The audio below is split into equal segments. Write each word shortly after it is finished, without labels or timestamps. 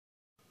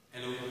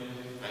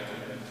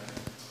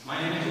My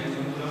name is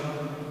Sompura.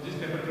 This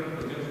paper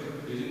project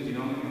using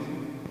genome mechanism.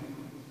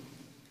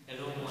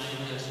 Hello, my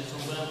name is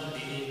Sompura.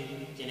 This is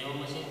geneva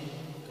machine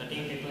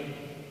cutting paper.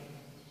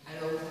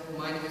 Hello,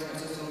 my name is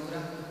Harshad.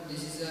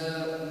 This is a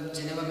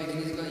geneva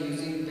mechanism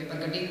using paper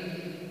cutting.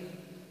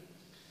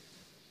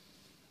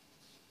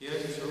 Here I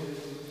show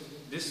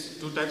this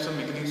two types of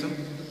mechanism: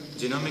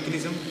 genome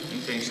mechanism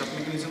and crankshaft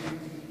mechanism,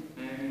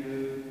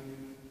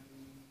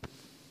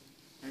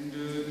 and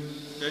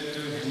that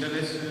handle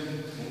is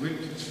moving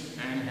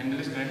and handle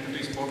is connected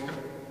to spoke cut.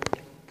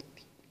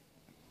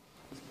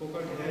 Spoke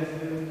cut has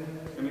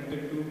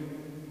connected to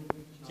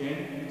chain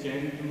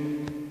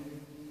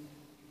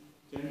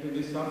to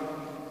this shaft.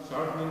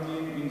 Shaft will be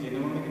in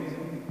geneva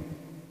mechanism.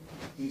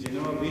 In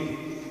geneva wheel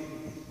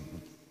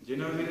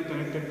is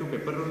connected to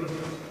paper roller,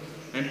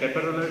 and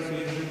paper roller is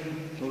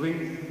moving,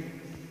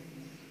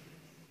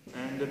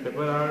 and the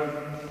paper are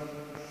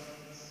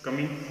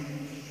coming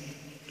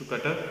to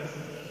cutter,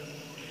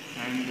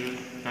 and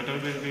cutter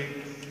will be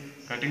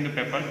cutting the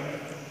paper.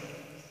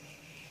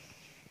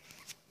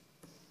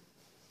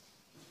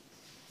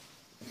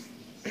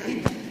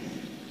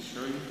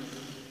 Showing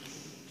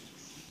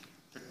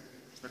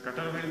the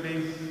cutter will be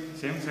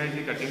same size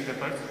cutting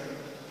papers.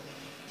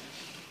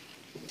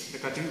 The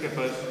cutting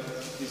papers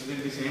this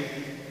will be same,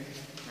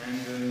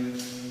 and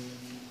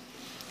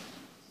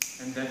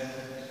that.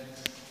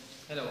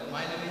 Hello,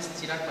 my name is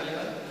Chirag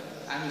Paliwal.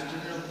 I am a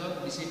student of the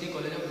DCT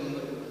College of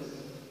Dungarpurpur.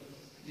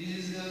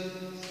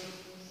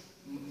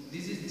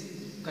 This is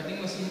cutting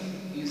machine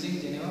using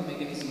geneva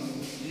mechanism.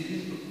 This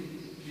is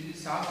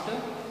shaft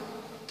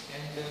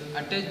and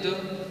attach the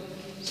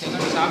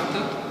second shaft.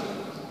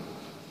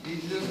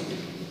 This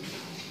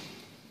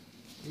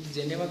is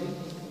geneva wheel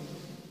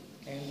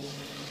and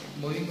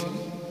moving on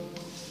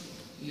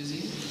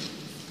using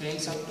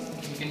crankshaft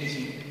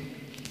mechanism.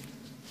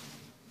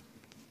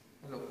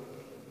 Hello,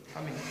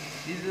 coming.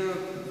 This is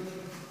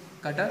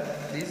cutter.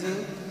 This is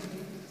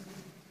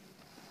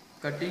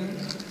cutting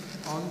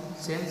on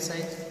same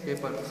size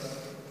paper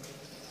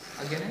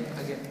again and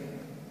again.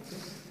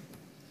 Okay.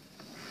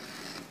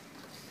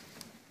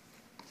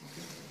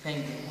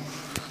 Thank you.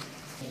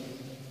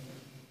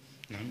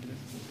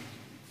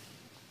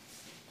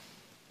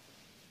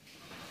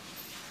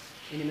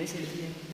 Ini masih